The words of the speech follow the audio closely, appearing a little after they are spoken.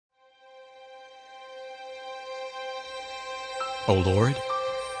O Lord,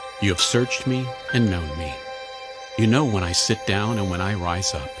 you have searched me and known me. You know when I sit down and when I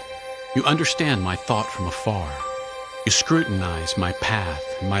rise up. You understand my thought from afar. You scrutinize my path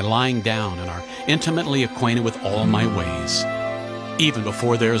and my lying down and are intimately acquainted with all my ways. Even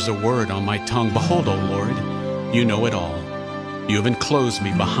before there is a word on my tongue, behold, O Lord, you know it all. You have enclosed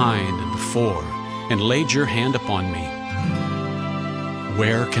me behind and before and laid your hand upon me.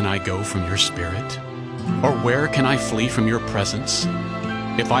 Where can I go from your spirit? Or where can I flee from your presence?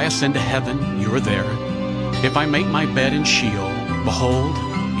 If I ascend to heaven, you are there. If I make my bed in Sheol, behold,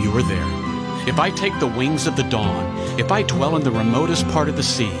 you are there. If I take the wings of the dawn, if I dwell in the remotest part of the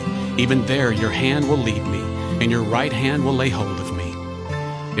sea, even there your hand will lead me, and your right hand will lay hold of me.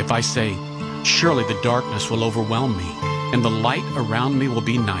 If I say, surely the darkness will overwhelm me, and the light around me will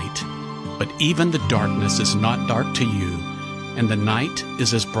be night. But even the darkness is not dark to you, and the night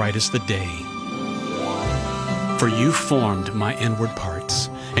is as bright as the day. For you formed my inward parts,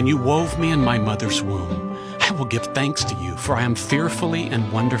 and you wove me in my mother's womb. I will give thanks to you, for I am fearfully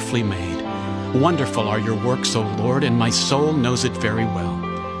and wonderfully made. Wonderful are your works, O Lord, and my soul knows it very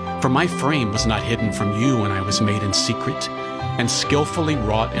well. For my frame was not hidden from you when I was made in secret, and skillfully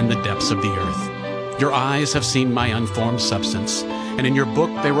wrought in the depths of the earth. Your eyes have seen my unformed substance, and in your book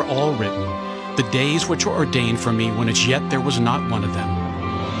they were all written, the days which were ordained for me when as yet there was not one of them.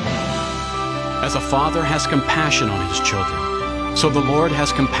 As a father has compassion on his children, so the Lord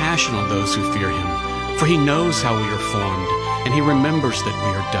has compassion on those who fear him. For he knows how we are formed, and he remembers that we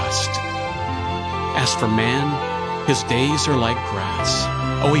are dust. As for man, his days are like grass.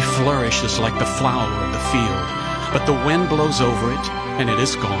 Oh, he flourishes like the flower of the field. But the wind blows over it, and it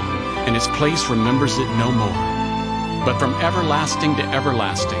is gone, and its place remembers it no more. But from everlasting to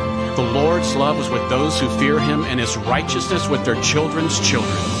everlasting, the Lord's love is with those who fear him, and his righteousness with their children's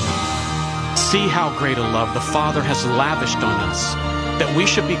children. See how great a love the Father has lavished on us, that we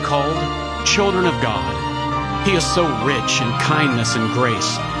should be called children of God. He is so rich in kindness and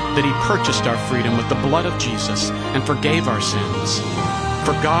grace that he purchased our freedom with the blood of Jesus and forgave our sins.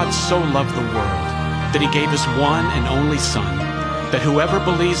 For God so loved the world that he gave his one and only Son, that whoever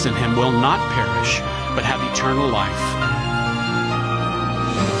believes in him will not perish, but have eternal life.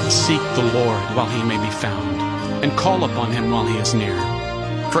 Seek the Lord while he may be found, and call upon him while he is near.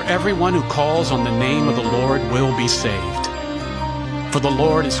 For everyone who calls on the name of the Lord will be saved. For the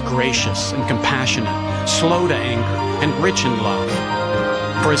Lord is gracious and compassionate, slow to anger, and rich in love.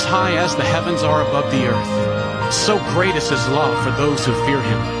 For as high as the heavens are above the earth, so great is his love for those who fear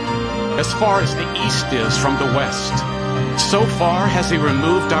him. As far as the east is from the west, so far has he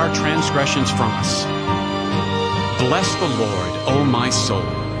removed our transgressions from us. Bless the Lord, O my soul,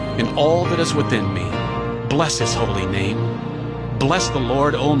 and all that is within me. Bless his holy name. Bless the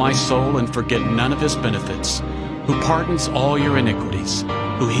Lord, O my soul, and forget none of his benefits, who pardons all your iniquities,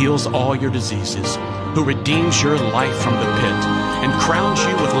 who heals all your diseases, who redeems your life from the pit, and crowns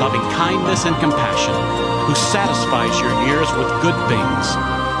you with loving kindness and compassion, who satisfies your years with good things,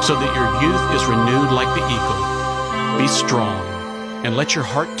 so that your youth is renewed like the eagle. Be strong, and let your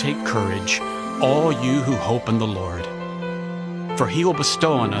heart take courage, all you who hope in the Lord. For he will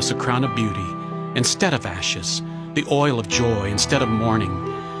bestow on us a crown of beauty instead of ashes, the oil of joy instead of mourning,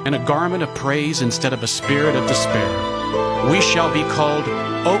 and a garment of praise instead of a spirit of despair. We shall be called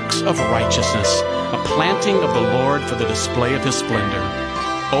oaks of righteousness, a planting of the Lord for the display of his splendor.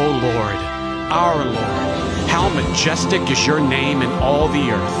 O Lord, our Lord, how majestic is your name in all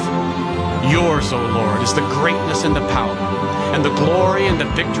the earth. Yours, O Lord, is the greatness and the power, and the glory and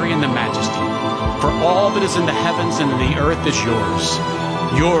the victory and the majesty. For all that is in the heavens and in the earth is yours.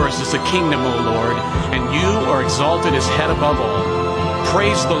 Yours is the kingdom, O Lord, and you are exalted as head above all.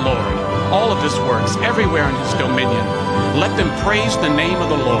 Praise the Lord, all of his works, everywhere in his dominion. Let them praise the name of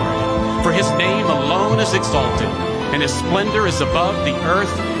the Lord, for his name alone is exalted, and his splendor is above the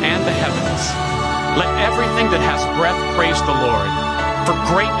earth and the heavens. Let everything that has breath praise the Lord, for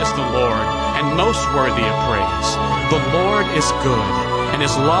great is the Lord, and most worthy of praise. The Lord is good, and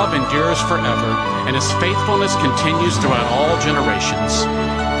his love endures forever, and his faithfulness continues throughout all generations.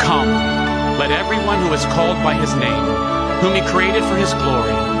 Come, let everyone who is called by his name, whom he created for his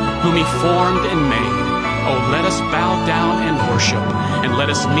glory, whom he formed and made, oh, let us bow down and worship, and let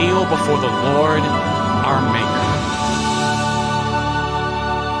us kneel before the Lord, our Maker.